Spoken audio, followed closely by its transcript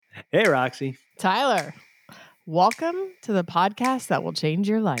Hey, Roxy. Tyler, welcome to the podcast that will change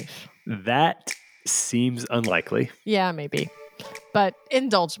your life. That seems unlikely. Yeah, maybe. But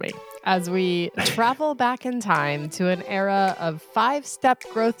indulge me as we travel back in time to an era of 5-step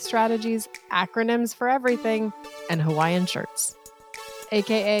growth strategies, acronyms for everything, and Hawaiian shirts,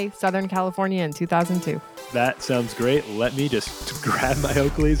 aka Southern California in 2002. That sounds great. Let me just grab my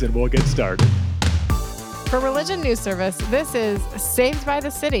Oakleys and we'll get started. For Religion News Service, this is Saved by the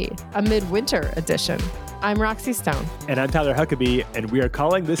City, a Midwinter edition. I'm Roxy Stone. And I'm Tyler Huckabee, and we are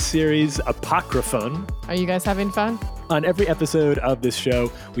calling this series ApocryFUN. Are you guys having fun? On every episode of this show,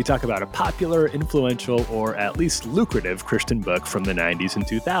 we talk about a popular, influential, or at least lucrative Christian book from the 90s and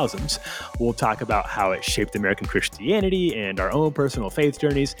 2000s. We'll talk about how it shaped American Christianity and our own personal faith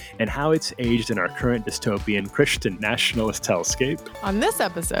journeys, and how it's aged in our current dystopian Christian nationalist hellscape. On this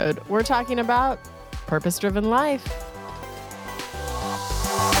episode, we're talking about purpose-driven life.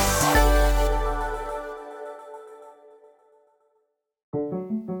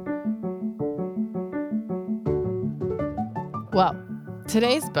 Well,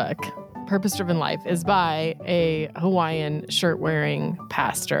 today's book, Purpose-Driven Life, is by a Hawaiian shirt-wearing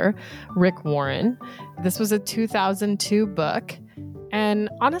pastor, Rick Warren. This was a 2002 book, and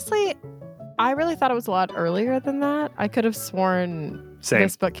honestly, I really thought it was a lot earlier than that. I could have sworn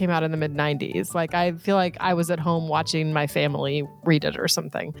this book came out in the mid-90s. Like, I feel like I was at home watching my family read it or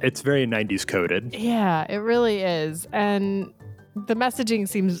something. It's very 90s coded. Yeah, it really is. And the messaging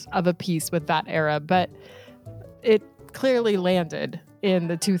seems of a piece with that era, but it clearly landed in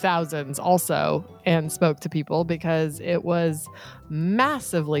the 2000s also and spoke to people because it was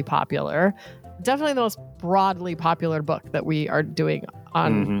massively popular. Definitely the most broadly popular book that we are doing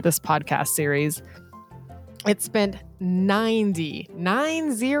on this podcast series. It spent 90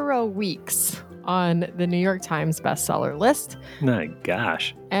 weeks on the New York Times bestseller list. My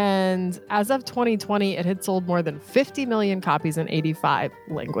gosh. And as of 2020, it had sold more than 50 million copies in 85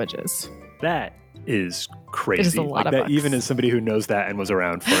 languages. That is crazy. It is a lot of that, books. even as somebody who knows that and was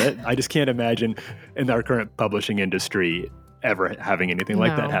around for it, I just can't imagine in our current publishing industry ever having anything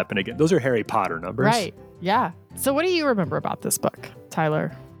like that happen again. Those are Harry Potter numbers. Right. Yeah. So what do you remember about this book,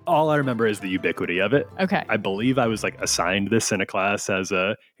 Tyler? All I remember is the ubiquity of it. Okay. I believe I was assigned this in a class as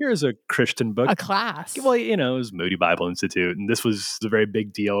here's a Christian book. A class? Well, it was Moody Bible Institute, and this was a very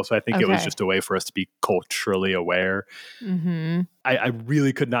big deal. So I think it was just a way for us to be culturally aware. Mm-hmm. I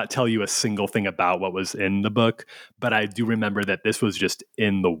really could not tell you a single thing about what was in the book, but I do remember that this was just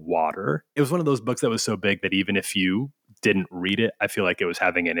in the water. It was one of those books that was so big that even if you didn't read it, I feel like it was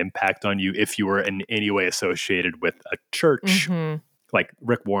having an impact on you if you were in any way associated with a church. Like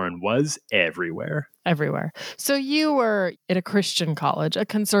Rick Warren was everywhere. Everywhere. So you were at a Christian college, a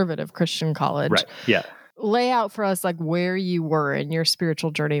conservative Christian college. Right. Yeah. Lay out for us where you were in your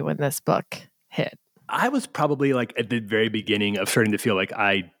spiritual journey when this book hit. I was probably at the very beginning of starting to feel like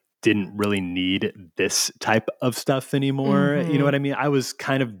I didn't really need this type of stuff anymore. You know what I mean? I was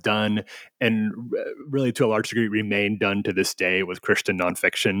kind of done, and really to a large degree remain done to this day with Christian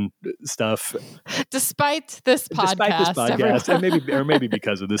nonfiction stuff. Despite this podcast, and maybe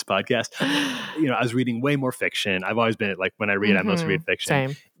because of this podcast, I was reading way more fiction. I've always been when I read, I mostly read fiction.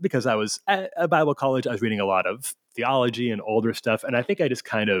 Same. Because I was at a Bible college. I was reading a lot of theology and older stuff, and I think I just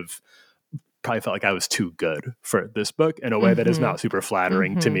kind of probably felt like I was too good for this book in a way that is not super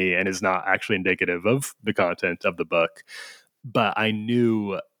flattering to me and is not actually indicative of the content of the book. But I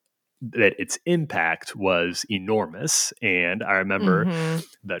knew that its impact was enormous. And I remember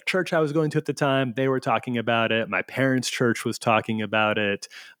the church I was going to at the time, they were talking about it. My parents' church was talking about it.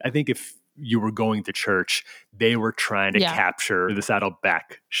 I think if you were going to church, they were trying to capture the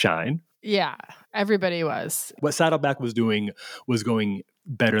Saddleback shine. Yeah, everybody was. What Saddleback was doing was going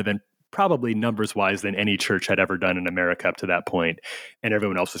better than probably numbers-wise than any church had ever done in America up to that point. And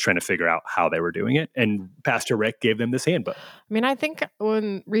everyone else was trying to figure out how they were doing it. And Pastor Rick gave them this handbook. I mean, I think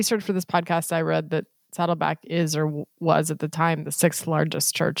when research for this podcast, I read that Saddleback is or was at the time the 6th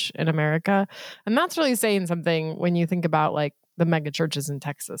largest church in America. And that's really saying something when you think about the mega churches in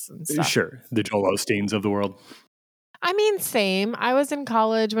Texas and stuff. Sure. The Joel Osteens of the world. I mean, same. I was in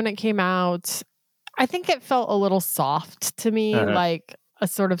college when it came out. I think it felt a little soft to me, like a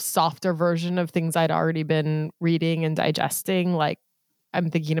sort of softer version of things I'd already been reading and digesting.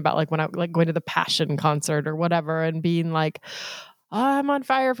 I'm thinking about when I going to the Passion concert or whatever and being oh, I'm on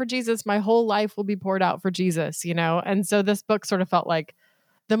fire for Jesus. My whole life will be poured out for Jesus, And so this book sort of felt like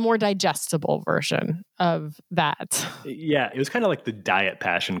the more digestible version of that. Yeah, it was kind of like the Diet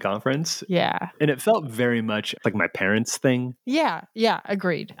Passion Conference. Yeah. And it felt very much like my parents' thing. Yeah,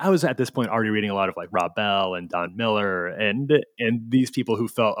 agreed. I was at this point already reading a lot of like Rob Bell and Don Miller and these people who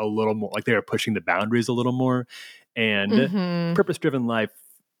felt a little more like they were pushing the boundaries a little more. And Purpose-Driven Life,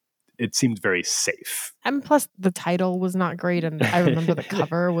 it seemed very safe. And plus the title was not great. And I remember the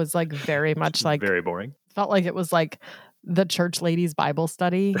cover was like very much like very boring. Felt like it was like the church ladies Bible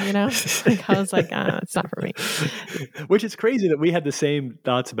study, you know? Like I was like, it's not for me. Which is crazy that we had the same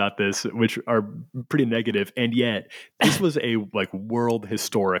thoughts about this, which are pretty negative. And yet this was a like world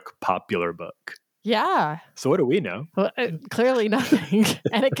historic popular book. Yeah. So what do we know? Well, clearly nothing.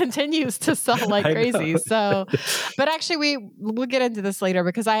 And it continues to sell like crazy. So, but actually we'll get into this later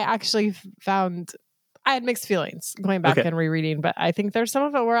because I actually found I had mixed feelings going back and rereading, but I think there's some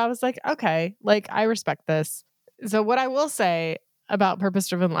of it where I was like, okay, like I respect this. So what I will say about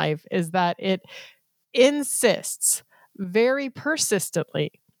Purpose-Driven Life is that it insists very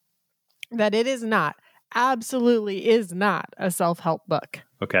persistently that it is not, absolutely is not a self-help book.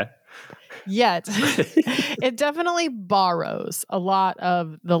 Okay. Yet it definitely borrows a lot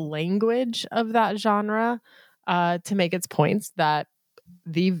of the language of that genre to make its points that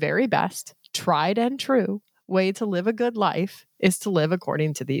the very best, tried and true way to live a good life is to live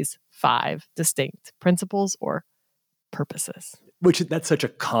according to these 5 distinct principles or purposes. Which that's such a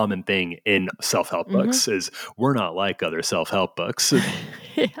common thing in self-help books is we're not like other self-help books.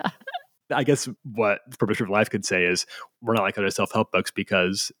 Yeah. I guess what Purpose-Driven Life could say is we're not like other self-help books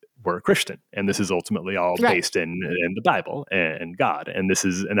because we're Christian, and this is ultimately all based in the Bible and God, and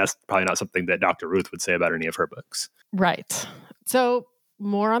that's probably not something that Dr. Ruth would say about any of her books. Right. So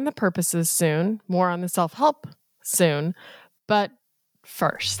more on the purposes soon, more on the self-help soon, but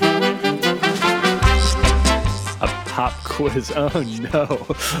first. A pop quiz. Oh, no.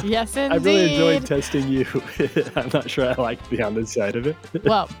 Yes, indeed. I really enjoyed testing you. I'm not sure I like the on this side of it.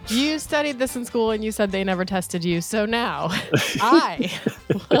 Well, you studied this in school and you said they never tested you. So now I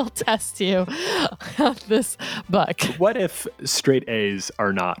will test you on this book. What if straight A's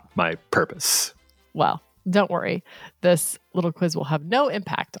are not my purpose? Well, don't worry. This little quiz will have no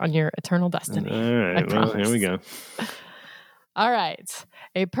impact on your eternal destiny. All right. Well, here we go. All right.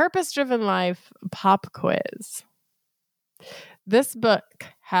 A Purpose-Driven Life pop quiz. This book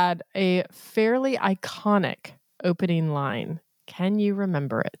had a fairly iconic opening line. Can you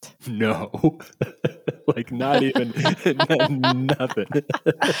remember it? No. Like not even nothing.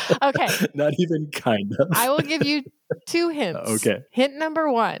 Okay. Not even kind of. I will give you 2 hints. Okay. Hint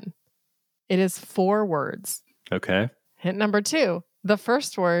number 1. It is 4 words. Okay. Hint number 2. The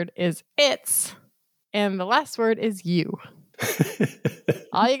first word is it's, and the last word is you.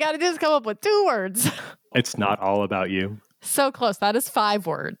 All you got to do is come up with 2 words. It's not all about you. So close. That is 5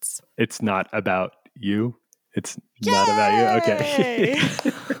 words. It's not about you. It's not about you. Okay.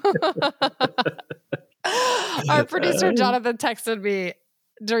 Our producer Jonathan texted me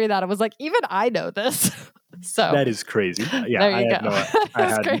during that. I was like, even I know this. So that is crazy. Yeah, there you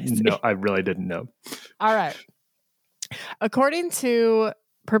go. I really didn't know. All right. According to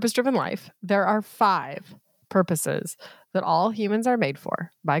Purpose-Driven Life, there are 5 purposes that all humans are made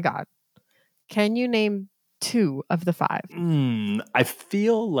for by God. Can you name 2 of the 5? I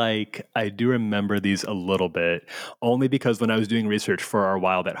feel like I do remember these a little bit, only because when I was doing research for our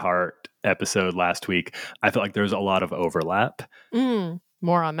Wild at Heart episode last week, I felt like there was a lot of overlap.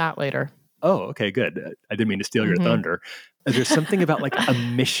 More on that later. Oh, okay, good. I didn't mean to steal your thunder. There's something about like a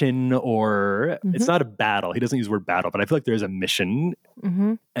mission or it's not a battle. He doesn't use the word battle, but I feel like there's a mission.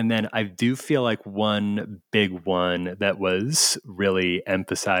 And then I do feel like one big one that was really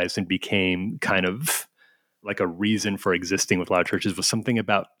emphasized and became kind of like a reason for existing with a lot of churches was something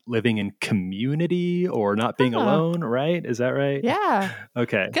about living in community or not being alone, right? Is that right? Yeah.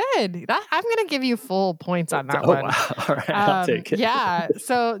 Okay. Good. I'm going to give you full points on that one. Wow. All right, I'll take it. Yeah.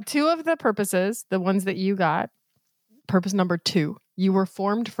 So 2 of the purposes, the ones that you got, purpose number 2, you were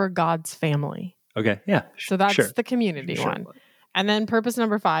formed for God's family. Okay. Yeah. So that's the community one. And then purpose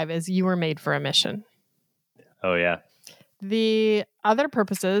number 5 is you were made for a mission. Oh, yeah. The other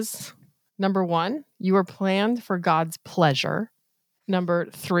purposes, number 1, you were planned for God's pleasure. Number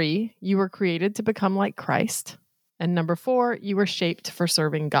 3, you were created to become like Christ. And number 4, you were shaped for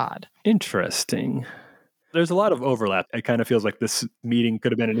serving God. Interesting. There's a lot of overlap. It kind of feels like this meeting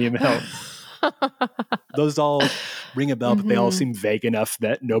could have been an email. Those all ring a bell, but they all seem vague enough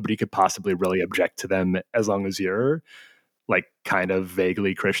that nobody could possibly really object to them as long as you're like kind of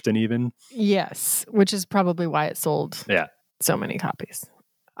vaguely Christian even. Yes, which is probably why it sold so many copies.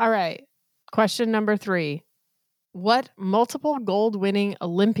 All right. Question number 3. What multiple gold-winning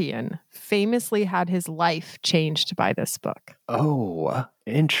Olympian famously had his life changed by this book? Oh,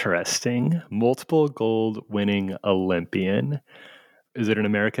 interesting. Multiple gold-winning Olympian. Is it an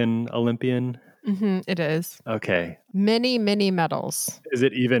American Olympian? It is. Okay. Many, many medals. Is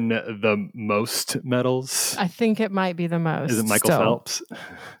it even the most medals? I think it might be the most. Is it Michael still. Phelps?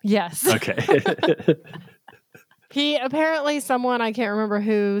 Yes. Okay. He apparently I can't remember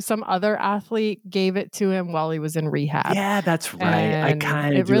who, some other athlete gave it to him while he was in rehab. Yeah, that's right. I And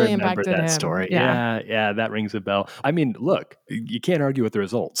kind it of do really remember impacted that him. story. Yeah. Yeah, that rings a bell. I mean, look, you can't argue with the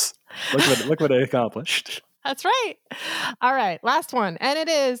results. Look what it accomplished. That's right. All right, last one. And it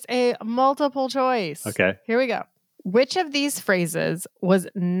is a multiple choice. Okay. Here we go. Which of these phrases was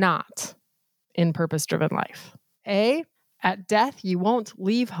not in Purpose Driven Life? A, at death you won't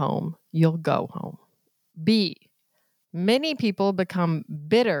leave home, you'll go home. B, many people become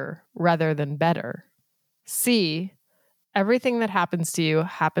bitter rather than better. C, everything that happens to you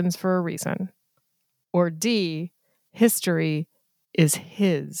happens for a reason. Or D, history is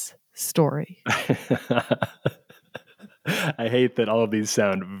his story. I hate that all of these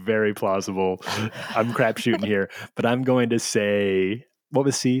sound very plausible. I'm crapshooting here, but I'm going to say, what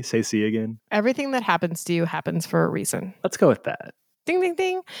was C? Say C again. Everything that happens to you happens for a reason. Let's go with that. Ding, ding,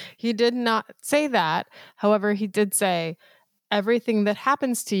 ding. He did not say that. However, he did say everything that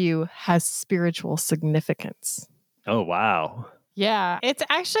happens to you has spiritual significance. Oh, wow. Yeah, it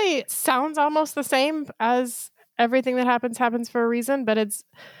actually sounds almost the same as everything that happens for a reason, but it's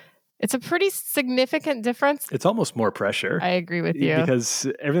a pretty significant difference. It's almost more pressure. I agree with you. Because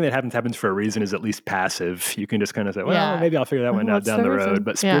everything that happens for a reason is at least passive. You can just kind of say, well, maybe I'll figure that one out down the road.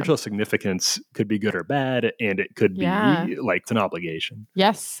 But spiritual significance could be good or bad, and it could be like it's an obligation.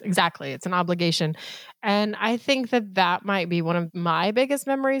 Yes, exactly. It's an obligation. And I think that might be one of my biggest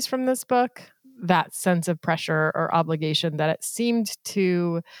memories from this book, that sense of pressure or obligation that it seemed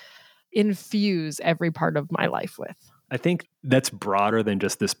to infuse every part of my life with. I think that's broader than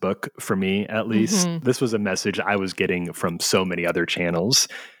just this book for me, at least. This was a message I was getting from so many other channels.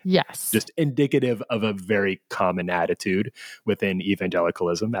 Yes. Just indicative of a very common attitude within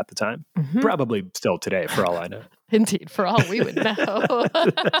evangelicalism at the time. Probably still today, for all I know. Indeed, for all we would know.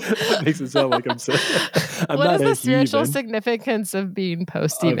 That makes it sound like I'm what is the spiritual significance of being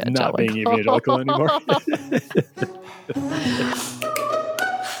post-evangelical? Of not being evangelical anymore.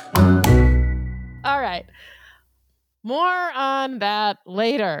 All right. More on that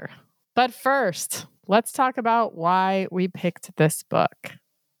later. But first, let's talk about why we picked this book.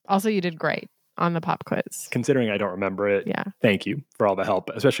 Also, you did great on the pop quiz. Considering I don't remember it, thank you for all the help,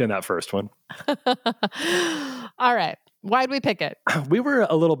 especially in that first one. All right. Why'd we pick it? We were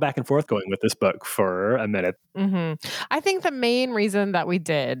a little back and forth going with this book for a minute. I think the main reason that we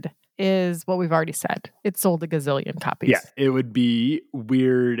did is what we've already said. It sold a gazillion copies. Yeah, it would be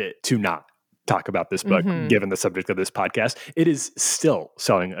weird to not talk about this book, given the subject of this podcast. It is still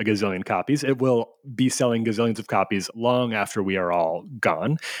selling a gazillion copies. It will be selling gazillions of copies long after we are all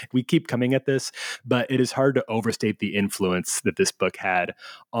gone. We keep coming at this, but it is hard to overstate the influence that this book had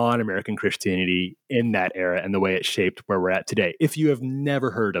on American Christianity in that era and the way it shaped where we're at today. If you have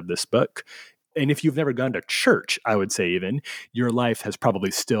never heard of this book, and if you've never gone to church, I would say even, your life has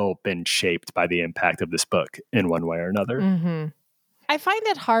probably still been shaped by the impact of this book in one way or another. I find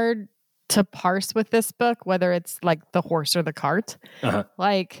it hard to parse with this book, whether it's like the horse or the cart.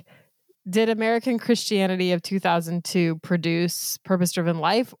 Like, did American Christianity of 2002 produce Purpose Driven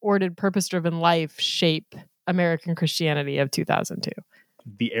Life, or did Purpose Driven Life shape American Christianity of 2002?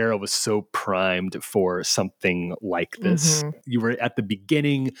 The era was so primed for something like this. You were at the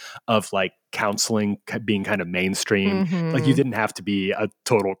beginning of like counseling being kind of mainstream. Like you didn't have to be a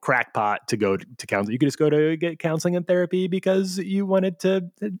total crackpot to go to counsel. You could just go to get counseling and therapy because you wanted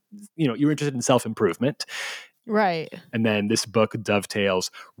to, you were interested in self-improvement. Right. And then this book dovetails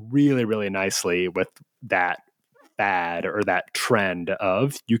really, really nicely with that fad or that trend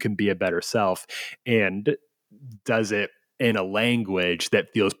of you can be a better self, and does it in a language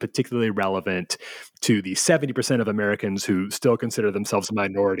that feels particularly relevant to the 70% of Americans who still consider themselves a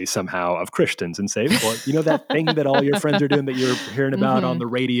minority somehow of Christians, and say, well, that thing that all your friends are doing that you're hearing about on the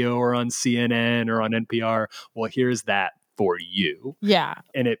radio or on CNN or on NPR, well, here's that for you. Yeah.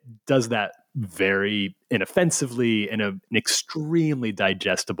 And it does that very inoffensively in an extremely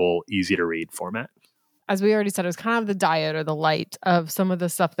digestible, easy to read format. As we already said, it was kind of the diet or the light of some of the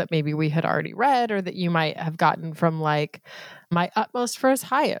stuff that maybe we had already read, or that you might have gotten from like My Utmost for His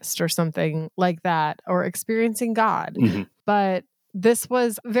Highest or something like that, or Experiencing God. But this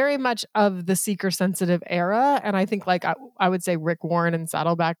was very much of the seeker-sensitive era. And I think like I would say Rick Warren and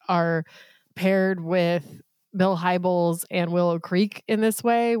Saddleback are paired with Bill Hybels and Willow Creek in this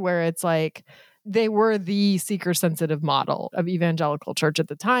way, where it's like they were the seeker-sensitive model of evangelical church at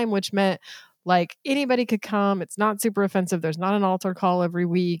the time, which meant like anybody could come. It's not super offensive. There's not an altar call every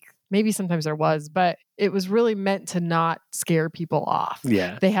week. Maybe sometimes there was, but it was really meant to not scare people off.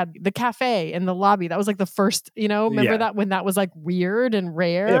 Yeah. They had the cafe in the lobby. That was like the first, remember that when that was like weird and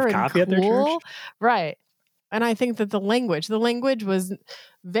rare They have and coffee cool? at their church? Right. And I think that the language was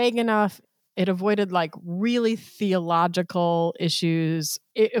vague enough. It avoided like really theological issues.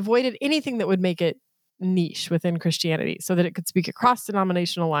 It avoided anything that would make it niche within Christianity so that it could speak across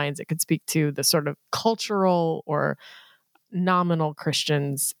denominational lines. It could speak to the sort of cultural or nominal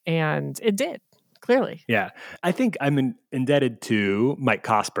Christians. And it did, clearly. Yeah. I think I'm indebted to Mike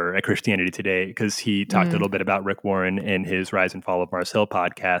Cosper at Christianity Today because he talked a little bit about Rick Warren in his Rise and Fall of Mars Hill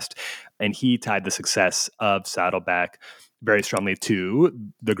podcast. And he tied the success of Saddleback very strongly to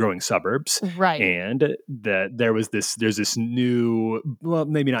the growing suburbs. Right. And that there's this new, well,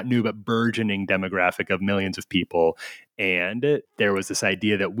 maybe not new, but burgeoning demographic of millions of people. And there was this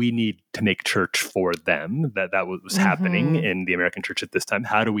idea that we need to make church for them, that was happening in the American church at this time.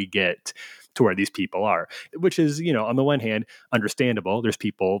 How do we get to where these people are? Which is, on the one hand, understandable. There's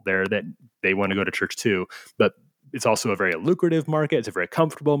people there that they want to go to church too, but it's also a very lucrative market. It's a very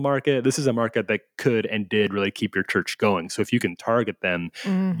comfortable market. This is a market that could and did really keep your church going. So if you can target them,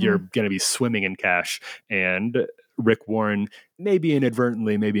 you're going to be swimming in cash. And Rick Warren, maybe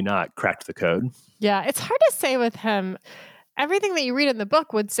inadvertently, maybe not, cracked the code. Yeah, it's hard to say with him. Everything that you read in the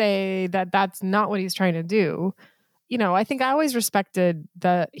book would say that that's not what he's trying to do. I think I always respected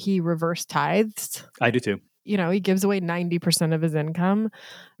that he reversed tithes. I do too. He gives away 90% of his income,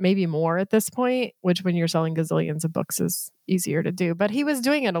 maybe more at this point, which when you're selling gazillions of books is easier to do. But he was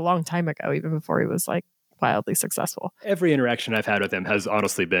doing it a long time ago, even before he was like wildly successful. Every interaction I've had with him has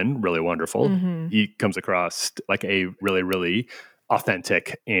honestly been really wonderful. He comes across like a really, really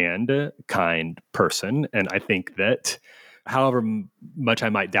authentic and kind person. And I think that however much I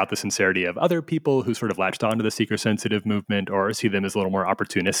might doubt the sincerity of other people who sort of latched onto the seeker-sensitive movement or see them as a little more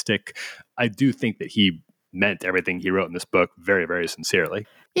opportunistic, I do think that he meant everything he wrote in this book very, very sincerely.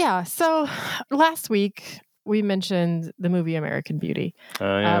 Yeah. So last week, we mentioned the movie American Beauty,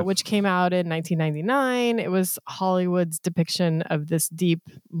 which came out in 1999. It was Hollywood's depiction of this deep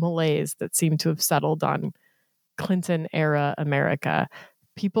malaise that seemed to have settled on Clinton-era America.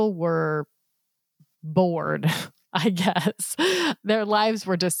 People were bored, I guess. Their lives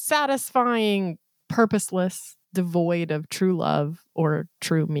were dissatisfying, purposeless, devoid of true love or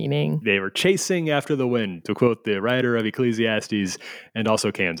true meaning. They were chasing after the wind, to quote the writer of Ecclesiastes and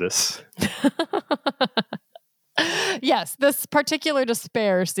also Kansas. Yes, this particular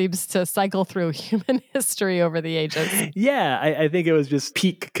despair seems to cycle through human history over the ages. Yeah, I think it was just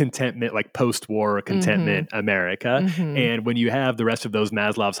peak contentment, like post-war contentment America. And when you have the rest of those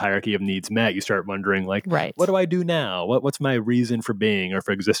Maslow's hierarchy of needs met, you start wondering, like, what do I do now? What's my reason for being or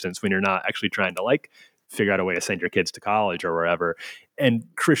for existence when you're not actually trying to, like, figure out a way to send your kids to college or wherever. And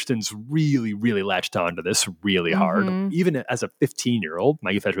Christians really, really latched onto this really hard. Even as a 15-year-old,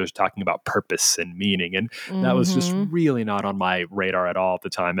 my youth educator was talking about purpose and meaning. And that was just really not on my radar at all at the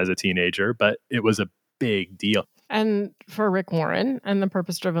time as a teenager, but it was a big deal. And for Rick Warren and the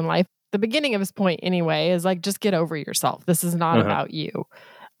purpose-driven life, the beginning of his point anyway is like, just get over yourself. This is not about you.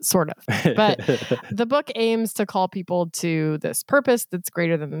 Sort of. But the book aims to call people to this purpose that's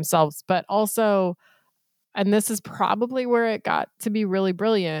greater than themselves, but also, and this is probably where it got to be really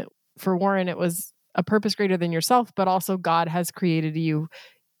brilliant for Warren, it was a purpose greater than yourself, but also God has created you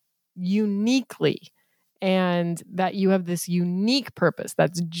uniquely, and that you have this unique purpose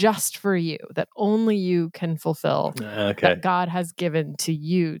that's just for you, that only you can fulfill, that God has given to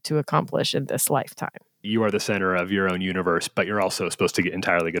you to accomplish in this lifetime. You are the center of your own universe, but you're also supposed to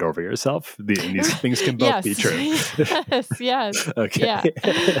entirely get over yourself. These things can both be true. Yes. Okay. Yeah.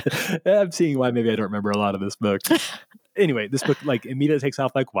 I'm seeing why maybe I don't remember a lot of this book. Anyway, this book like immediately takes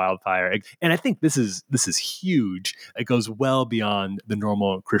off like wildfire. And I think this is huge. It goes well beyond the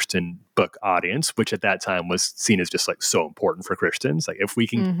normal Christian book audience, which at that time was seen as just like so important for Christians. Like if we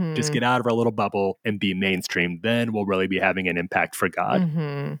can just get out of our little bubble and be mainstream, then we'll really be having an impact for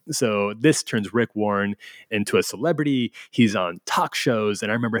God. So this turns Rick Warren into a celebrity. He's on talk shows.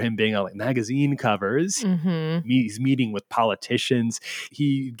 And I remember him being on like magazine covers. He's meeting with politicians.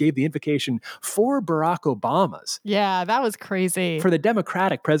 He gave the invocation for Barack Obama's. Yeah, that was crazy. For the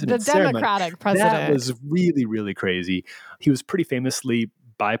Democratic president's ceremony. That was really, really crazy. He was pretty famously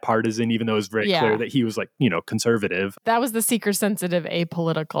bipartisan, even though it was very clear that he was like, conservative. That was the seeker-sensitive,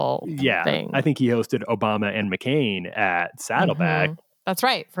 apolitical thing. I think he hosted Obama and McCain at Saddleback. That's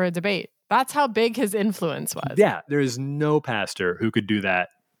right, for a debate. That's how big his influence was. Yeah, there is no pastor who could do that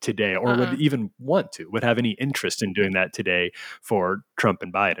today or would even want to, would have any interest in doing that today for Trump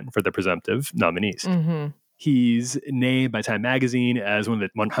and Biden, for the presumptive nominees. Mm-hmm. He's named by Time Magazine as one of the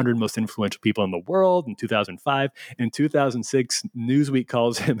 100 most influential people in the world in 2005. In 2006, Newsweek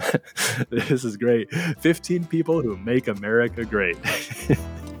calls him, this is great, 15 people who make America great.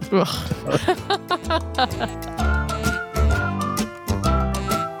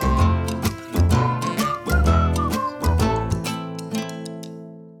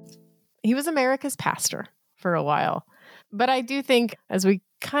 He was America's pastor for a while. But I do think, as we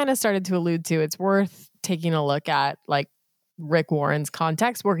kind of started to allude to, it's worth taking a look at like Rick Warren's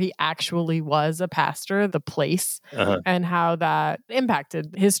context where he actually was a pastor, the place, and how that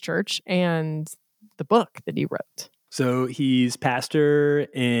impacted his church and the book that he wrote. So he's pastor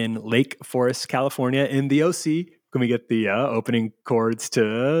in Lake Forest, California, in the OC. Can we get the opening chords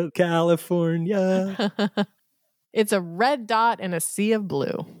to California? It's a red dot in a sea of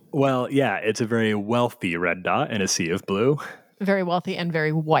blue. Well, yeah, it's a very wealthy red dot in a sea of blue. Very wealthy and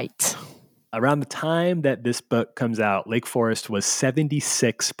very white. Around the time that this book comes out, Lake Forest was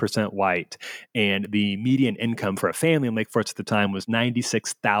 76% white, and the median income for a family in Lake Forest at the time was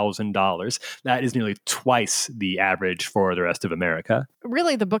 $96,000. That is nearly twice the average for the rest of America.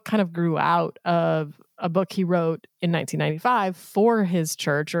 Really, the book kind of grew out of a book he wrote in 1995 for his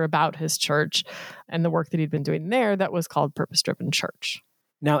church or about his church and the work that he'd been doing there that was called Purpose-Driven Church.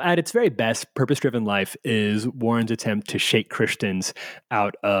 Now, at its very best, Purpose-Driven Life is Warren's attempt to shake Christians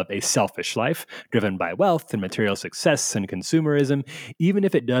out of a selfish life driven by wealth and material success and consumerism, even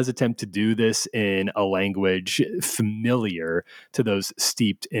if it does attempt to do this in a language familiar to those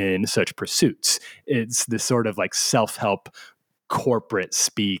steeped in such pursuits. It's this sort of like self-help corporate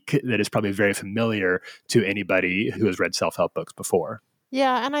speak that is probably very familiar to anybody who has read self-help books before.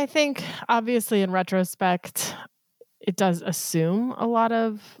 Yeah, and I think obviously in retrospect, it does assume a lot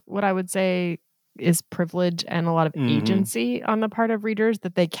of what I would say is privilege and a lot of agency on the part of readers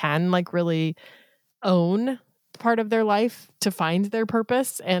that they can like really own part of their life to find their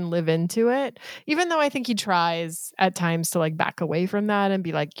purpose and live into it. Even though I think he tries at times to like back away from that and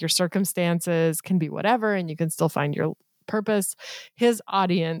be like, your circumstances can be whatever and you can still find your purpose. His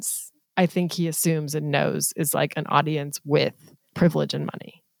audience, I think he assumes and knows, is like an audience with privilege and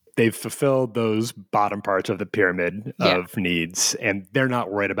money. They've fulfilled those bottom parts of the pyramid of needs, and they're not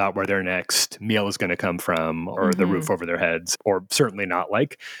worried about where their next meal is going to come from or the roof over their heads, or certainly not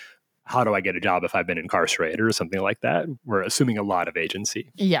like, how do I get a job if I've been incarcerated or something like that? We're assuming a lot of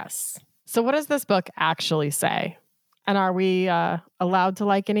agency. Yes. So what does this book actually say? And are we allowed to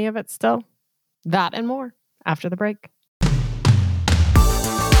like any of it still? That and more after the break.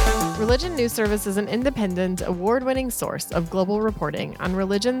 Religion News Service is an independent, award-winning source of global reporting on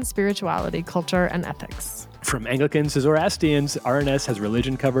religion, spirituality, culture, and ethics. From Anglicans to Zoroastrians, RNS has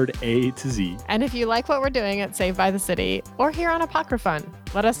religion covered A to Z. And if you like what we're doing at Saved by the City or here on ApocryFUN,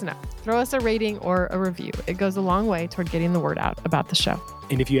 let us know. Throw us a rating or a review. It goes a long way toward getting the word out about the show.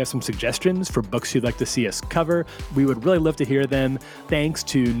 And if you have some suggestions for books you'd like to see us cover, we would really love to hear them. Thanks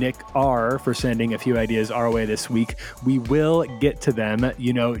to Nick R. for sending a few ideas our way this week. We will get to them,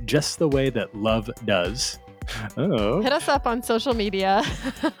 you know, just the way that love does. Oh. Hit us up on social media.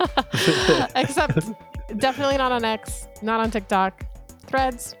 Except definitely not on X, not on TikTok,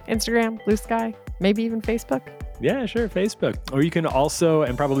 Threads, Instagram, Blue Sky, maybe even Facebook. Yeah, sure, Facebook. Or you can also,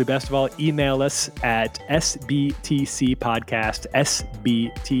 and probably best of all, email us at sbtcpodcast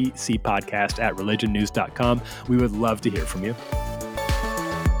at religionnews.com. We would love to hear from you.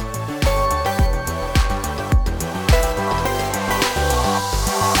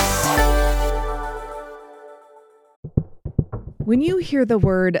 When you hear the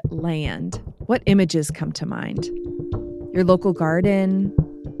word land, what images come to mind? Your local garden,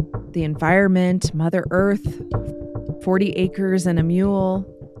 the environment, Mother Earth, 40 acres and a mule.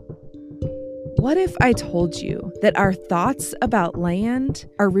 What if I told you that our thoughts about land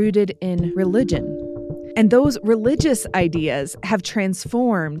are rooted in religion, and those religious ideas have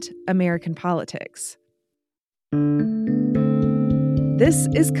transformed American politics? This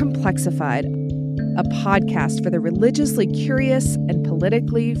is Complexified, a podcast for the religiously curious and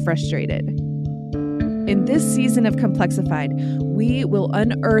politically frustrated. In this season of Complexified, we will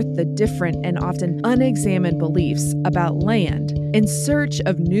unearth the different and often unexamined beliefs about land in search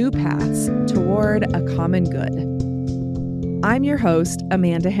of new paths toward a common good. I'm your host,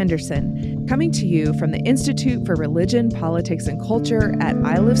 Amanda Henderson, coming to you from the Institute for Religion, Politics, and Culture at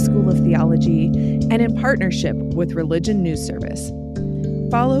Iliff School of Theology and in partnership with Religion News Service.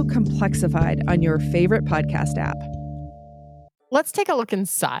 Follow Complexified on your favorite podcast app. Let's take a look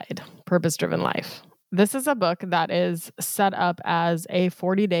inside Purpose-Driven Life. This is a book that is set up as a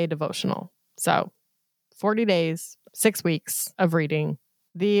 40-day devotional. So 40 days, 6 weeks of reading.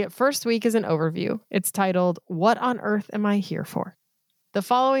 The first week is an overview. It's titled, What on Earth Am I Here For? The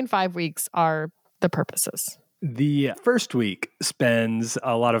following 5 weeks are the purposes. The first week spends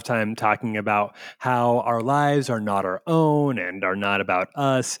a lot of time talking about how our lives are not our own and are not about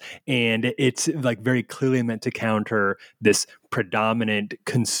us. And it's like very clearly meant to counter this predominant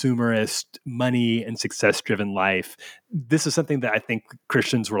consumerist money and success-driven life. This is something that I think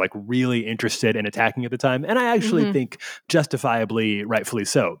Christians were like really interested in attacking at the time. And I actually think justifiably, rightfully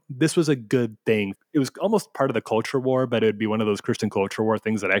so. This was a good thing. It was almost part of the culture war, but it would be one of those Christian culture war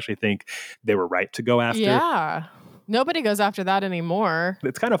things that I actually think they were right to go after. Yeah. Nobody goes after that anymore.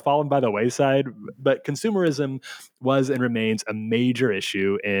 It's kind of fallen by the wayside, but consumerism was and remains a major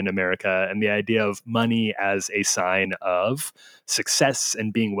issue in America. And the idea of money as a sign of success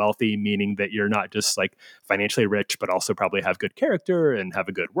and being wealthy, meaning that you're not just like financially rich, but also probably have good character and have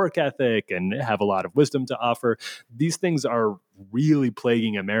a good work ethic and have a lot of wisdom to offer. These things are really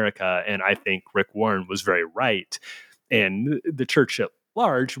plaguing America. And I think Rick Warren was very right. And the church at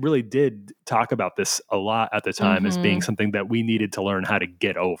large really did talk about this a lot at the time as being something that we needed to learn how to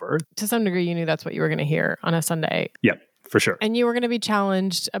get over. To some degree, you knew that's what you were going to hear on a Sunday. Yeah, for sure. And you were going to be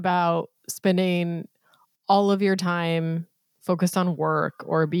challenged about spending all of your time focused on work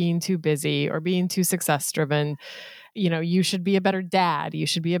or being too busy or being too success driven. You know, you should be a better dad. You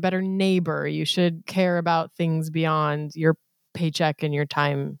should be a better neighbor. You should care about things beyond your paycheck and your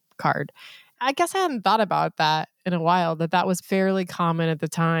time card. I guess I hadn't thought about that in a while, that was fairly common at the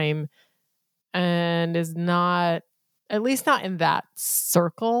time and is not, at least not in that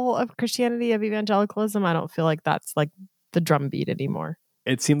circle of Christianity, of evangelicalism. I don't feel like that's like the drumbeat anymore.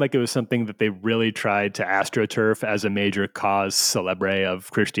 It seemed like it was something that they really tried to astroturf as a major cause célèbre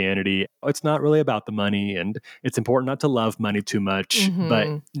of Christianity. It's not really about the money, and it's important not to love money too much, but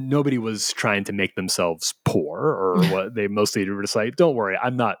nobody was trying to make themselves poor, or what they mostly were just like, don't worry,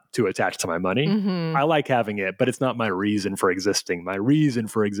 I'm not too attached to my money. I like having it, but it's not my reason for existing. My reason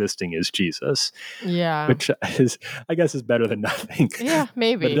for existing is Jesus. Yeah. Which is, I guess, is better than nothing. Yeah,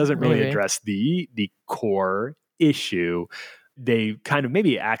 maybe. But it doesn't really address the core issue. They kind of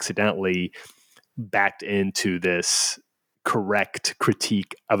maybe accidentally backed into this correct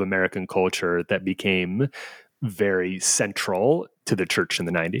critique of American culture that became very central to the church in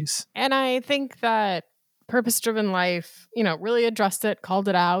the 90s. And I think that Purpose-Driven Life, you know, really addressed it, called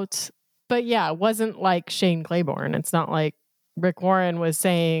it out. But yeah, it wasn't like Shane Claiborne. It's not like Rick Warren was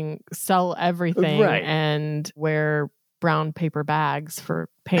saying sell everything and wear brown paper bags for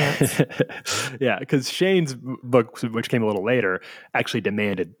pants. Yeah, because Shane's book, which came a little later, actually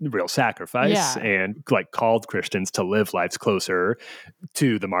demanded real sacrifice and like called Christians to live lives closer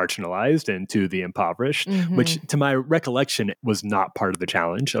to the marginalized and to the impoverished, which to my recollection was not part of the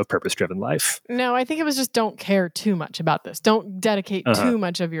challenge of Purpose-Driven Life. No, I think it was just don't care too much about this. Don't dedicate too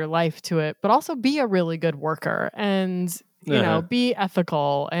much of your life to it, but also be a really good worker and you know, be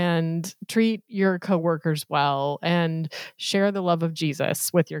ethical and treat your coworkers well and share the love of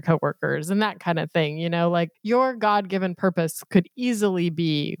Jesus with your coworkers and that kind of thing. You know, like your God-given purpose could easily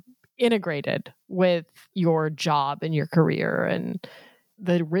be integrated with your job and your career and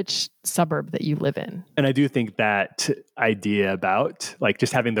the rich suburb that you live in. And I do think that idea about like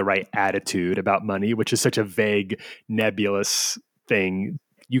just having the right attitude about money, which is such a vague, nebulous thing,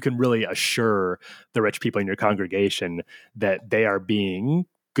 you can really assure the rich people in your congregation that they are being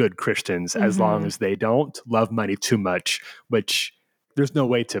good Christians as long as they don't love money too much, which there's no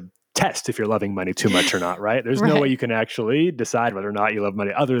way to test if you're loving money too much or not, right? There's no way you can actually decide whether or not you love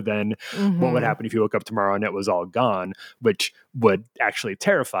money other than what would happen if you woke up tomorrow and it was all gone, which would actually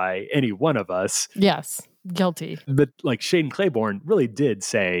terrify any one of us. Yes, guilty. But like Shane Claiborne really did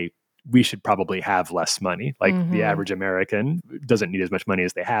say, we should probably have less money. Like the average American doesn't need as much money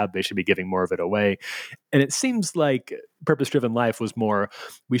as they have. They should be giving more of it away. And it seems like Purpose-Driven Life was more,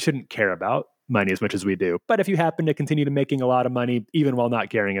 we shouldn't care about money as much as we do. But if you happen to continue to making a lot of money, even while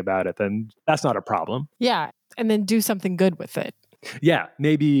not caring about it, then that's not a problem. Yeah. And then do something good with it. Yeah.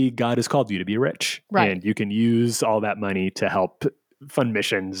 Maybe God has called you to be rich. Right. And you can use all that money to help fund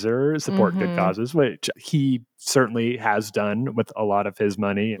missions or support good causes, which he certainly has done with a lot of his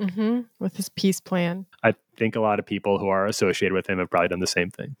money. With his peace plan. I think a lot of people who are associated with him have probably done the same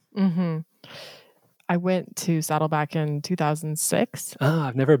thing. I went to Saddleback in 2006. Oh,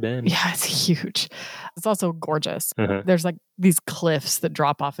 I've never been. Yeah, it's huge. It's also gorgeous. There's like these cliffs that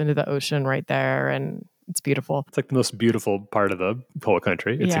drop off into the ocean right there, and it's beautiful. It's like the most beautiful part of the whole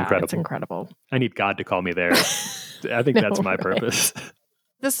country. It's incredible. It's incredible. I need God to call me there. I think that's my purpose.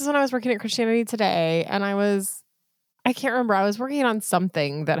 this is when I was working at Christianity Today, and I can't remember. I was working on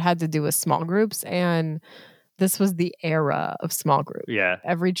something that had to do with small groups, and this was the era of small groups. Yeah.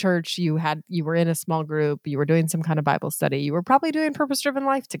 Every church you were in a small group, you were doing some kind of Bible study, you were probably doing purpose-driven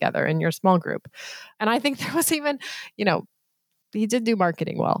life together in your small group. And I think there was even, he did do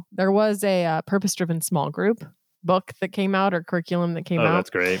marketing well. There was a purpose-driven small group book that came out, or curriculum that came out. Oh, that's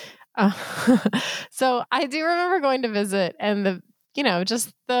great. So I do remember going to visit, and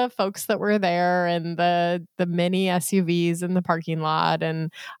just the folks that were there, and the mini SUVs in the parking lot.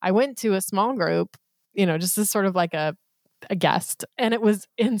 And I went to a small group, just as sort of like a guest, and it was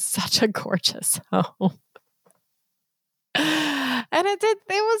in such a gorgeous home. And it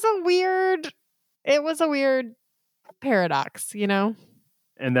was a weird paradox,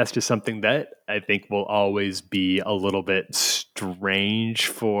 And that's just something that I think will always be a little bit strange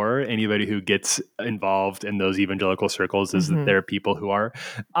for anybody who gets involved in those evangelical circles, is that there are people who are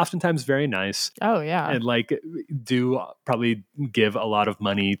oftentimes very nice. Oh, yeah. And do probably give a lot of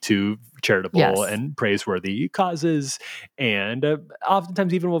money to charitable and praiseworthy causes. And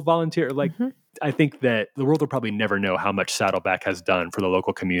oftentimes even will volunteer. I think that the world will probably never know how much Saddleback has done for the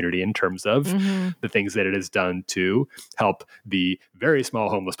local community in terms of the things that it has done to help the very small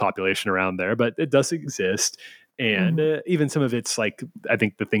homeless population around there, but it does exist. And even some of it's I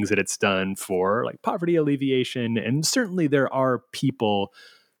think the things that it's done for poverty alleviation. And certainly there are people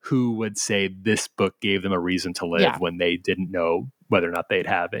who would say this book gave them a reason to live when they didn't know whether or not they'd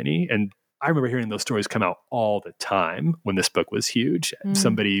have any. And I remember hearing those stories come out all the time when this book was huge.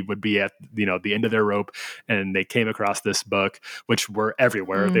 Somebody would be at, the end of their rope, and they came across this book, which were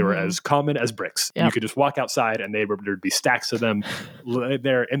everywhere. They were as common as bricks. Yep. You could just walk outside and there'd be stacks of them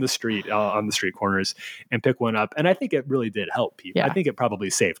there in the street, on the street corners, and pick one up. And I think it really did help people. Yeah. I think it probably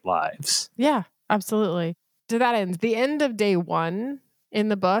saved lives. Yeah, absolutely. To that end, the end of day 1 in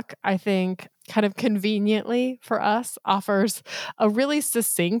the book, I think, kind of conveniently for us, offers a really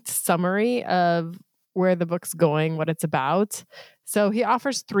succinct summary of where the book's going, what it's about. So he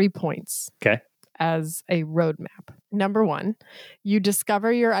offers 3 points as a roadmap. Number 1, you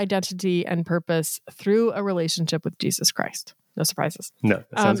discover your identity and purpose through a relationship with Jesus Christ. No surprises. No,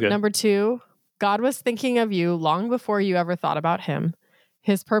 that sounds good. Number 2, God was thinking of you long before you ever thought about him.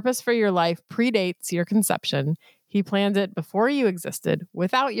 His purpose for your life predates your conception. He planned it before you existed,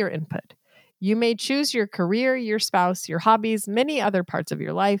 without your input. You may choose your career, your spouse, your hobbies, many other parts of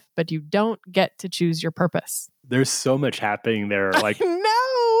your life, but you don't get to choose your purpose. There's so much happening there,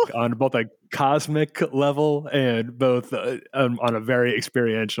 No! on both a cosmic level and both on a very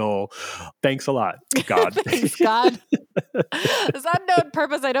experiential. Thanks a lot, God. Thanks, God. This unknown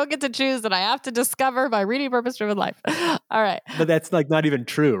purpose I don't get to choose, and I have to discover by reading purpose-driven life. All right. But that's not even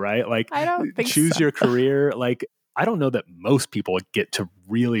true, right? I don't think choose so. your career. I don't know that most people get to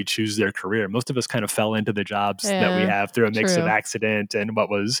really choose their career. Most of us kind of fell into the jobs that we have through a mix of accident and what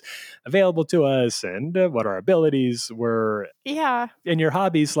was available to us and what our abilities were. Yeah. And your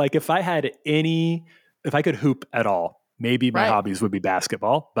hobbies, if I could hoop at all, maybe my hobbies would be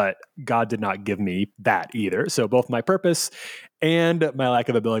basketball, but God did not give me that either. So both my purpose and my lack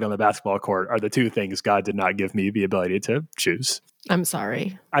of ability on the basketball court are the 2 things God did not give me the ability to choose. I'm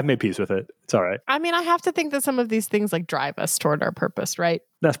sorry. I've made peace with it. It's all right. I mean, I have to think that some of these things drive us toward our purpose, right?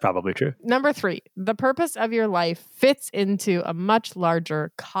 That's probably true. Number 3, the purpose of your life fits into a much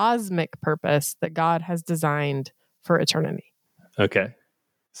larger cosmic purpose that God has designed for eternity. Okay.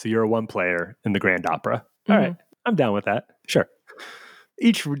 So you're a one player in the grand opera. All right. I'm down with that. Sure.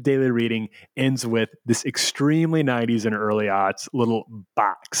 Each daily reading ends with this extremely 90s and early aughts little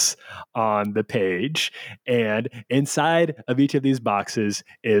box on the page. And inside of each of these boxes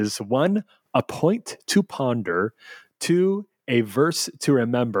is 1, a point to ponder, 2, a verse to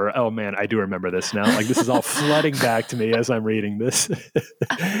remember. Oh man, I do remember this now. This is all flooding back to me as I'm reading this.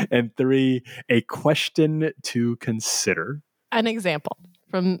 And 3, a question to consider. An example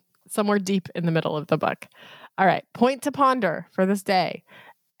from somewhere deep in the middle of the book. All right. Point to ponder for this day.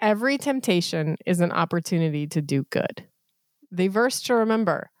 Every temptation is an opportunity to do good. The verse to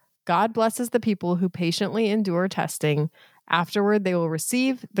remember. God blesses the people who patiently endure testing. Afterward, they will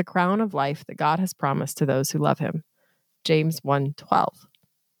receive the crown of life that God has promised to those who love him. James 1:12.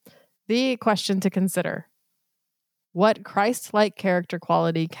 The question to consider. What Christ-like character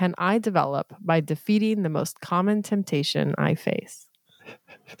quality can I develop by defeating the most common temptation I face?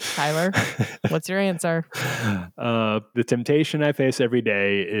 Tyler, what's your answer? The temptation I face every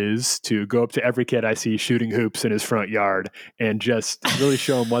day is to go up to every kid I see shooting hoops in his front yard and just really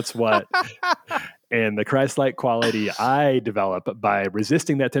show him what's what. And the Christ-like quality I develop by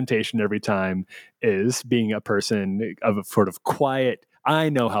resisting that temptation every time is being a person of a sort of quiet, I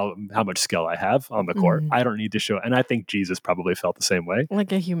know how much skill I have on the court. I don't need to show. And I think Jesus probably felt the same way.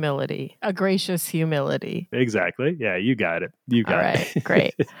 Like a humility, a gracious humility. Exactly. Yeah, you got it. You got it.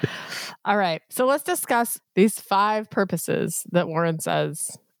 Great. All right. So let's discuss these 5 purposes that Warren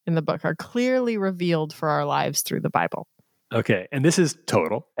says in the book are clearly revealed for our lives through the Bible. Okay. And this is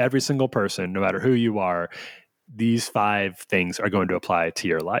total. Every single person, no matter who you are, these 5 things are going to apply to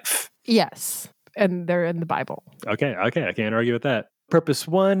your life. Yes. And they're in the Bible. Okay. I can't argue with that. Purpose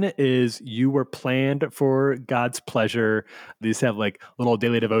 1 is you were planned for God's pleasure. These have like little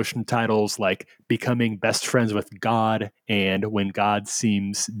daily devotion titles like Becoming Best Friends with God and When God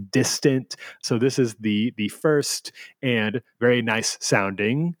Seems Distant. So this is the first and very nice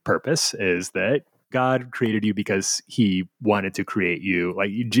sounding purpose is that God created you because he wanted to create you. Like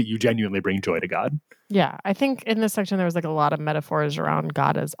you genuinely bring joy to God. Yeah. I think in this section, there was like a lot of metaphors around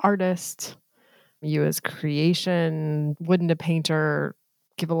God as artist, you as creation. Wouldn't a painter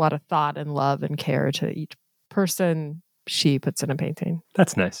give a lot of thought and love and care to each person she puts in a painting?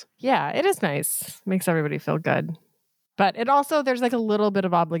 That's nice. Yeah, it is nice. Makes everybody feel good. But it also, there's like a little bit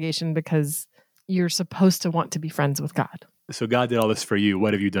of obligation because you're supposed to want to be friends with God. So God did all this for you.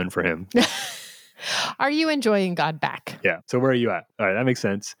 What have you done for him? Are you enjoying God back? Yeah. So where are you at? All right. That makes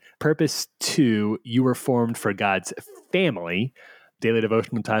sense. Purpose 2, you were formed for God's family. Daily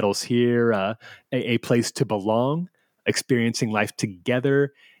devotional titles here, a place to belong, experiencing life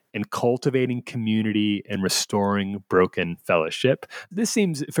together, and cultivating community and restoring broken fellowship. This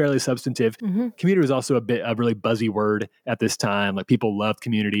seems fairly substantive. Mm-hmm. Community was also a really buzzy word at this time. Like people loved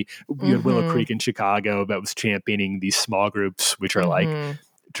community. You had Willow Creek in Chicago that was championing these small groups, which are like,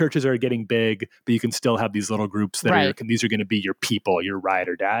 churches are getting big, but you can still have these little groups that these are going to be your people, your ride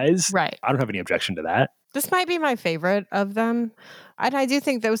or dies. Right. I don't have any objection to that. This might be my favorite of them. And I do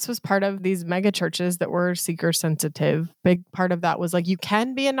think this was part of these mega churches that were seeker sensitive. Big part of that was like, you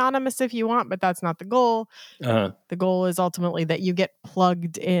can be anonymous if you want, but that's not the goal. The goal is ultimately that you get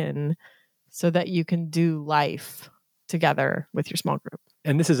plugged in so that you can do life together with your small group.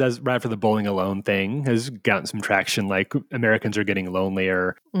 And this is as right after the bowling alone thing has gotten some traction. Like Americans are getting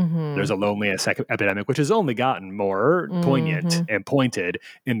lonelier. There's a loneliness epidemic, which has only gotten more poignant and pointed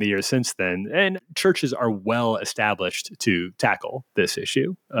in the years since then. And churches are well established to tackle this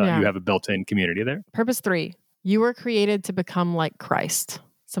issue. You have a built-in community there. Purpose 3, you were created to become like Christ.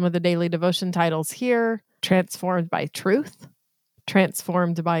 Some of the daily devotion titles here: transformed by truth,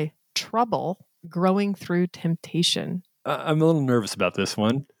 transformed by trouble, growing through temptation. I'm a little nervous about this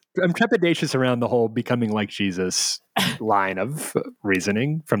one. I'm trepidatious around the whole becoming like Jesus line of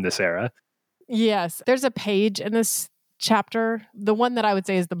reasoning from this era. Yes. There's a page in this chapter, the one that I would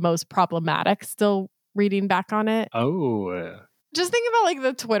say is the most problematic, still reading back on it. Just think about like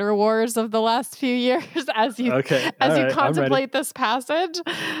the Twitter wars of the last few years as you contemplate this passage.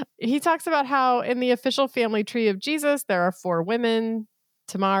 He talks about how in the official family tree of Jesus, there are 4 women: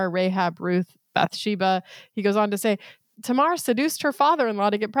 Tamar, Rahab, Ruth, Bathsheba. He goes on to say, Tamar seduced her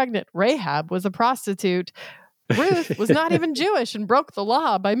father-in-law to get pregnant. Rahab was a prostitute. Ruth was not even Jewish and broke the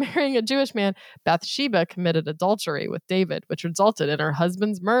law by marrying a Jewish man. Bathsheba committed adultery with David, which resulted in her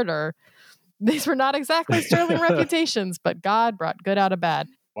husband's murder. These were not exactly sterling reputations, but God brought good out of bad.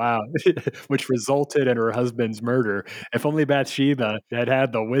 Wow, which resulted in her husband's murder. If only Bathsheba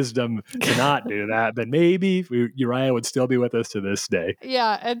had the wisdom to not do that, then maybe Uriah would still be with us to this day.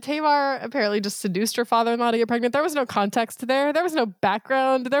 Yeah, and Tamar apparently just seduced her father-in-law to get pregnant. There was no context there. There was no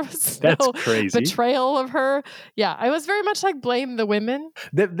background. There was crazy betrayal of her. Yeah, I was very much like blame the women.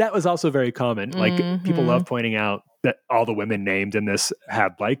 That was also very common. Like people love pointing out that all the women named in this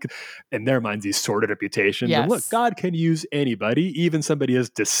had, like, in their minds, these sordid reputations. Yes. And look, God can use anybody, even somebody as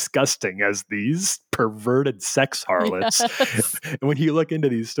disgusting as these perverted sex harlots. Yes. And when you look into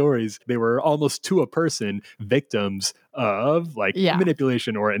these stories, they were almost to a person victims of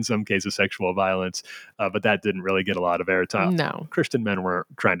manipulation or in some cases sexual violence. But that didn't really get a lot of airtime. No. Christian men weren't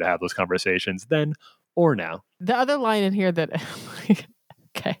trying to have those conversations then or now. The other line in here that,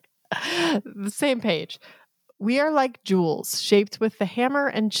 the same page. We are like jewels, shaped with the hammer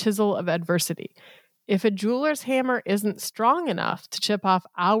and chisel of adversity. If a jeweler's hammer isn't strong enough to chip off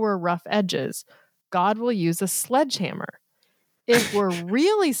our rough edges, God will use a sledgehammer. If we're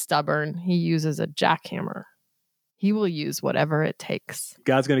really stubborn, he uses a jackhammer. He will use whatever it takes.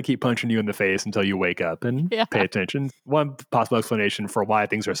 God's going to keep punching you in the face until you wake up and pay attention. One possible explanation for why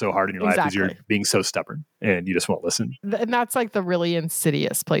things are so hard in your life is you're being so stubborn and you just won't listen. And that's like the really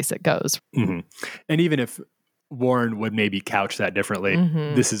insidious place it goes. And even if Warren would maybe couch that differently.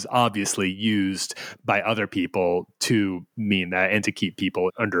 This is obviously used by other people to mean that and to keep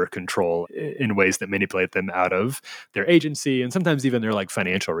people under control in ways that manipulate them out of their agency and sometimes even their like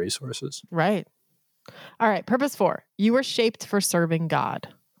financial resources. Right. All right. Purpose 4. You were shaped for serving God.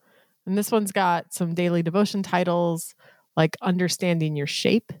 And this one's got some daily devotion titles like Understanding Your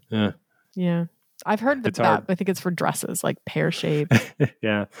Shape. Yeah. I've heard that. I think it's for dresses, like pear shape.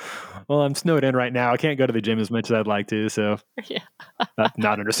 Yeah. Well, I'm snowed in right now. I can't go to the gym as much as I'd like to. So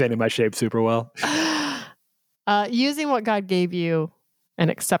not understanding my shape super well. Using what God gave you and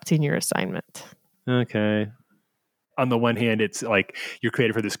accepting your assignment. Okay. On the one hand, it's like you're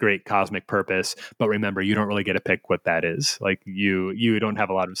created for this great cosmic purpose, but remember, you don't really get to pick what that is. Like you don't have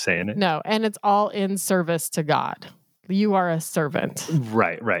a lot of say in it. No, and it's all in service to God. You are a servant.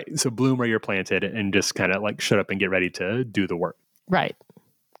 Right. So bloom where you're planted and just kind of like shut up and get ready to do the work. Right.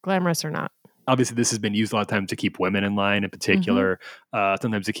 Glamorous or not. Obviously, this has been used a lot of times to keep women in line in particular,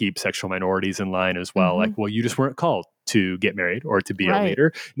 sometimes to keep sexual minorities in line as well. Like, well, you just weren't called to get married or to be a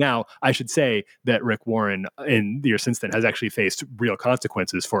leader. Now, I should say that Rick Warren, in the years since then, has actually faced real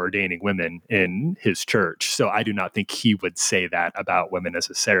consequences for ordaining women in his church. So I do not think he would say that about women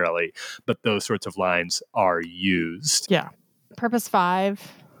necessarily, but those sorts of lines are used. Yeah. Purpose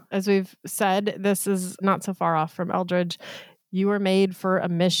 5, as we've said, this is not so far off from Eldridge. You were made for a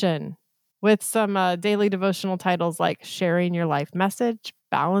mission, with some daily devotional titles like Sharing Your Life Message,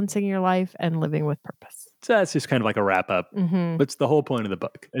 Balancing Your Life, and Living with Purpose. So that's just kind of like a wrap up. That's the whole point of the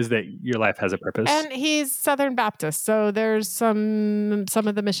book, is that your life has a purpose. And he's Southern Baptist, so there's some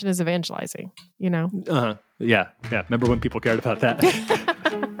of the mission is evangelizing, you know? Yeah. Remember when people cared about that?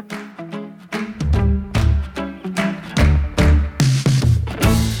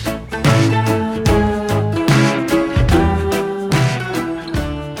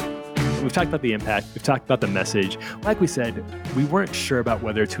 We've talked about the impact. We've talked about the message. Like we said, we weren't sure about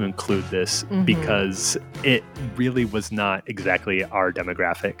whether to include this because it really was not exactly our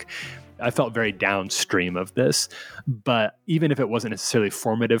demographic. I felt very downstream of this, but even if it wasn't necessarily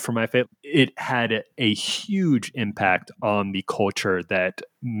formative for my faith, it had a huge impact on the culture that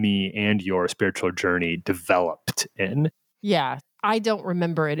me and your spiritual journey developed in. Yeah. I don't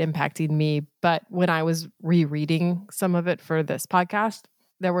remember it impacting me, but when I was rereading some of it for this podcast,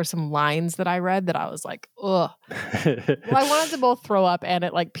 there were some lines that I read that I was like, ugh. Well, I wanted to both throw up and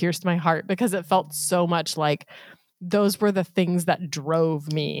it like pierced my heart because it felt so much like those were the things that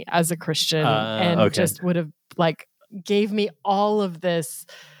drove me as a Christian and just would have like gave me all of this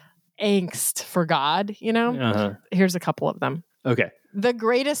angst for God, you know? Here's a couple of them. Okay. The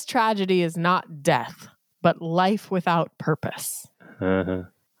greatest tragedy is not death, but life without purpose.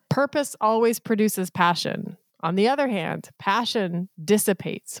 Purpose always produces passion. On the other hand, passion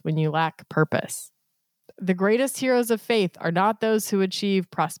dissipates when you lack purpose. The greatest heroes of faith are not those who achieve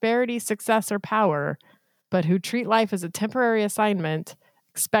prosperity, success, or power, but who treat life as a temporary assignment,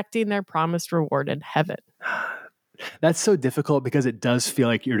 expecting their promised reward in heaven. That's so difficult because it does feel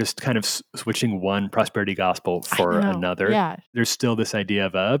like you're just kind of switching one prosperity gospel for another. Yeah. There's still this idea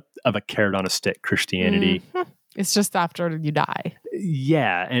of a carrot on a stick Christianity. It's just after you die.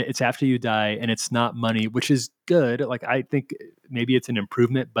 Yeah, and it's after you die, and it's not money, which is good. Like, I think maybe it's an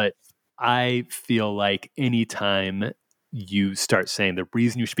improvement, but I feel like anytime you start saying the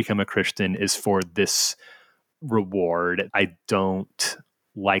reason you should become a Christian is for this reward, I don't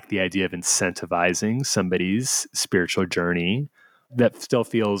like the idea of incentivizing somebody's spiritual journey. That still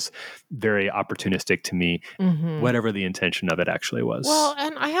feels very opportunistic to me, whatever the intention of it actually was. Well,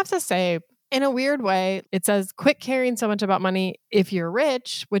 and I have to say, in a weird way, it says, quit caring so much about money if you're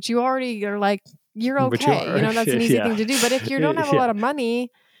rich, which you already are like, you're okay. You know, that's an easy thing to do. But if you don't have a lot of money,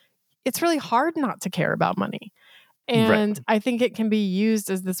 it's really hard not to care about money. And I think it can be used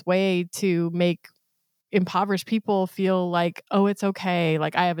as this way to make impoverished people feel like, oh, it's okay.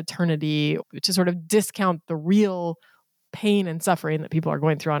 Like I have eternity, to sort of discount the real pain and suffering that people are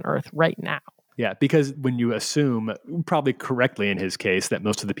going through on earth right now. Yeah, because when you assume, probably correctly in his case, that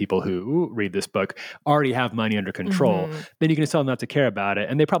most of the people who read this book already have money under control, then you can tell them not to care about it.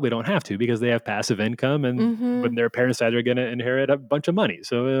 And they probably don't have to because they have passive income and when their parents die, they're going to inherit a bunch of money.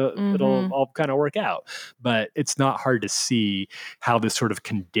 So it'll all kind of work out. But it's not hard to see how this sort of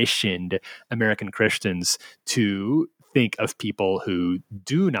conditioned American Christians to think of people who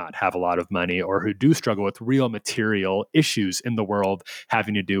do not have a lot of money or who do struggle with real material issues in the world,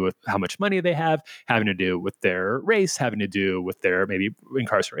 having to do with how much money they have, having to do with their race, having to do with their maybe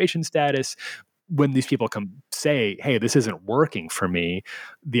incarceration status. When these people come say, hey, this isn't working for me,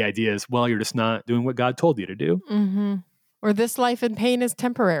 the idea is, well, you're just not doing what God told you to do. Or this life in pain is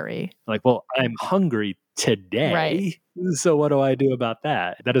temporary. Like, well, I'm hungry today. Right. So what do I do about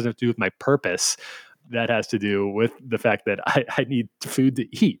that? That doesn't have to do with my purpose. That has to do with the fact that I need food to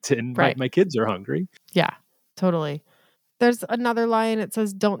eat and Right. my kids are hungry. Yeah, totally. There's another line. It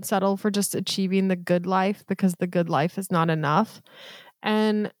says, don't settle for just achieving the good life because the good life is not enough.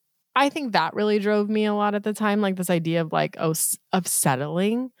 And I think that really drove me a lot at the time, like this idea of like, of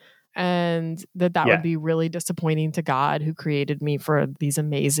settling, and that would be really disappointing to God who created me for these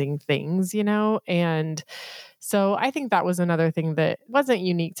amazing things, you know? And so I think that was another thing that wasn't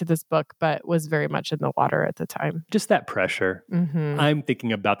unique to this book, but was very much in the water at the time. Just that pressure. Mm-hmm. I'm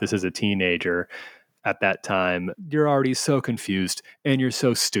thinking about this as a teenager. At that time, you're already so confused and you're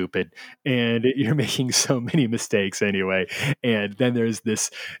so stupid and you're making so many mistakes anyway. And then there's this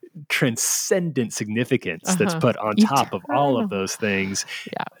transcendent significance that's put on top of all of those things.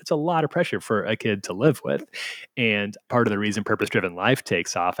 Yeah. It's a lot of pressure for a kid to live with. And part of the reason Purpose-Driven Life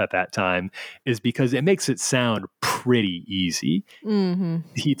takes off at that time is because it makes it sound pretty easy. Mm-hmm.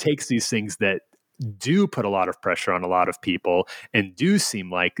 He takes these things that do put a lot of pressure on a lot of people and do seem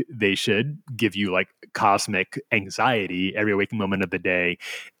like they should give you like cosmic anxiety every waking moment of the day.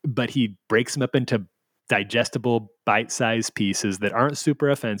 But he breaks them up into digestible, bite-sized pieces that aren't super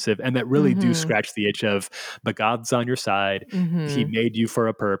offensive and that really do scratch the itch of, but God's on your side. He made you for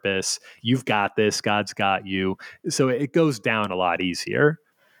a purpose. You've got this. God's got you. So it goes down a lot easier.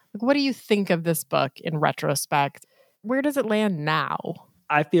 What do you think of this book in retrospect? Where does it land now?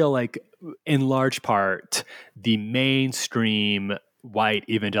 I feel like, in large part, the mainstream white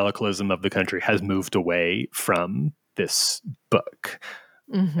evangelicalism of the country has moved away from this book.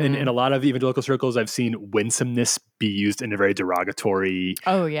 In a lot of evangelical circles, I've seen winsomeness be used in a very derogatory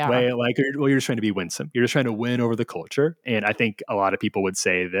way. Like, well, you're just trying to be winsome. You're just trying to win over the culture. And I think a lot of people would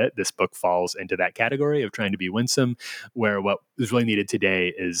say that this book falls into that category of trying to be winsome, where what is really needed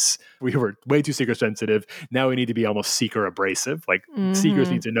today is we were way too seeker sensitive. Now we need to be almost seeker abrasive. Like seekers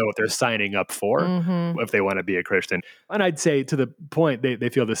need to know what they're signing up for if they want to be a Christian. And I'd say to the point, they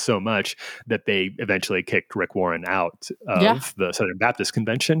feel this so much that they eventually kicked Rick Warren out of the Southern Baptist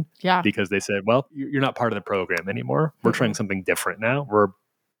Convention because they said, well, you're not part of the program anymore. We're trying something different now. We're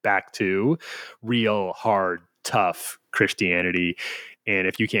back to real, hard, tough Christianity. And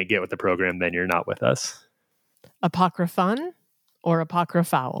if you can't get with the program, then you're not with us. ApocryFUN or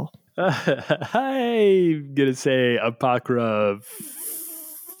ApocryFoul? I'm going to say Apocrypha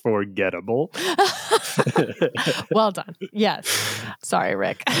forgettable. Well done. Yes. Sorry,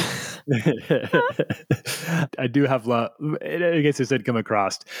 Rick. I do have I guess this did come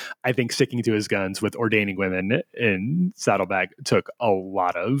across. I think sticking to his guns with ordaining women in Saddleback took a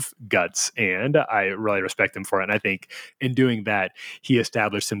lot of guts, and I really respect him for it. And I think in doing that, he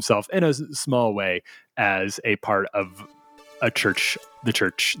established himself in a small way as a part of a church, the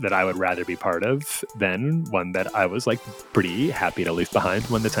church that I would rather be part of than one that I was like pretty happy to leave behind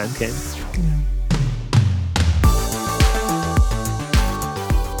when the time came.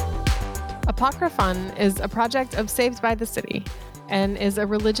 ApocryFUN is a project of Saved by the City and is a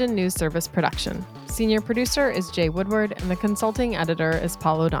religion news service production. Senior producer is Jay Woodward, and the consulting editor is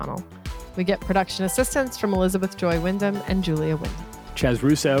Paul O'Donnell. We get production assistance from Elizabeth Joy Wyndham and Julia Wyndham. Chaz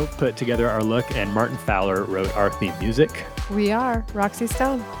Russo put together our look, and Martin Fowler wrote our theme music. We are Roxy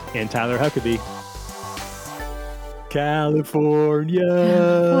Stone. And Tyler Huckabee. California.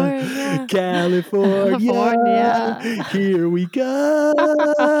 California. Here we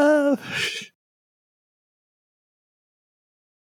go.